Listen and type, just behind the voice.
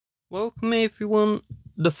Welcome everyone.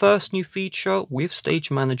 The first new feature with Stage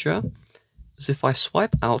Manager is if I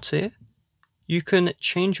swipe out here, you can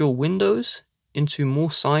change your windows into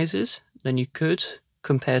more sizes than you could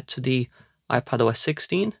compared to the iPadOS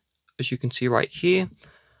 16. As you can see right here,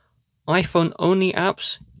 iPhone only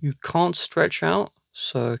apps you can't stretch out,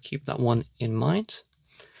 so keep that one in mind.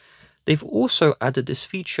 They've also added this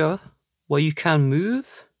feature where you can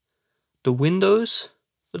move the windows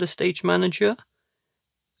for the Stage Manager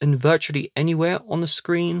in virtually anywhere on the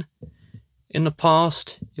screen. In the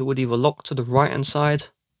past, it would either lock to the right hand side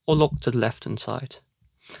or lock to the left hand side.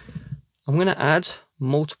 I'm going to add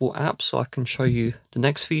multiple apps so I can show you the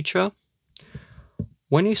next feature.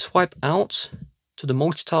 When you swipe out to the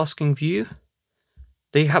multitasking view,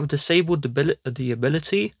 they have disabled the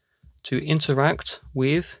ability to interact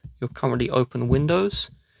with your currently open windows.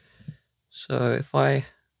 So if I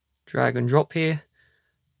drag and drop here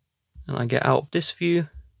and I get out of this view,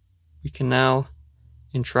 we can now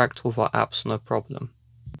interact with our apps no problem.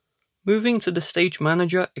 Moving to the Stage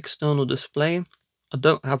Manager external display, I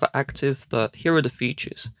don't have it active, but here are the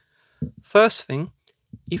features. First thing,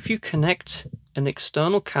 if you connect an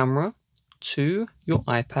external camera to your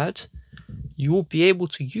iPad, you will be able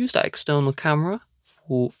to use that external camera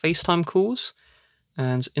for FaceTime calls,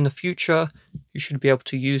 and in the future you should be able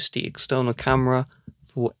to use the external camera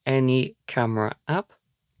for any camera app.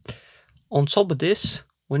 On top of this,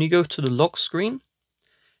 when you go to the lock screen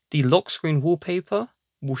wallpaper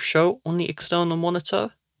will show on the external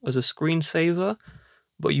monitor as a screensaver,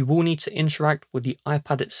 but you will need to interact with the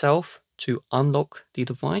iPad itself to unlock the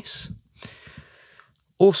device.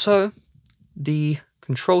 Also, the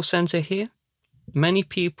control center here, many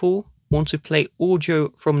people want to play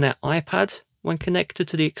audio from their iPad when connected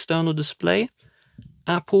to the external display.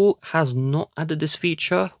 Apple has not added this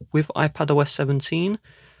feature with iPadOS 17.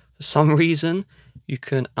 For some reason, you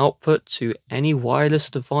can output to any wireless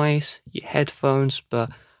device, your headphones, but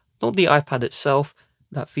not the iPad itself.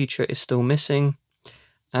 That feature is still missing.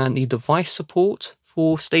 And the device support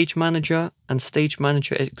for Stage Manager and Stage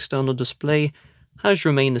Manager external display has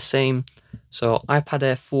remained the same. So iPad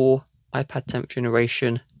Air 4, iPad 10th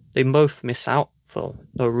generation, they both miss out for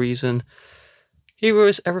no reason. Here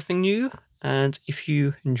is everything new, and if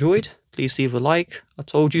you enjoyed, please leave a like. I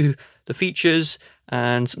told you the features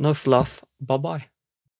and no fluff. Bye bye.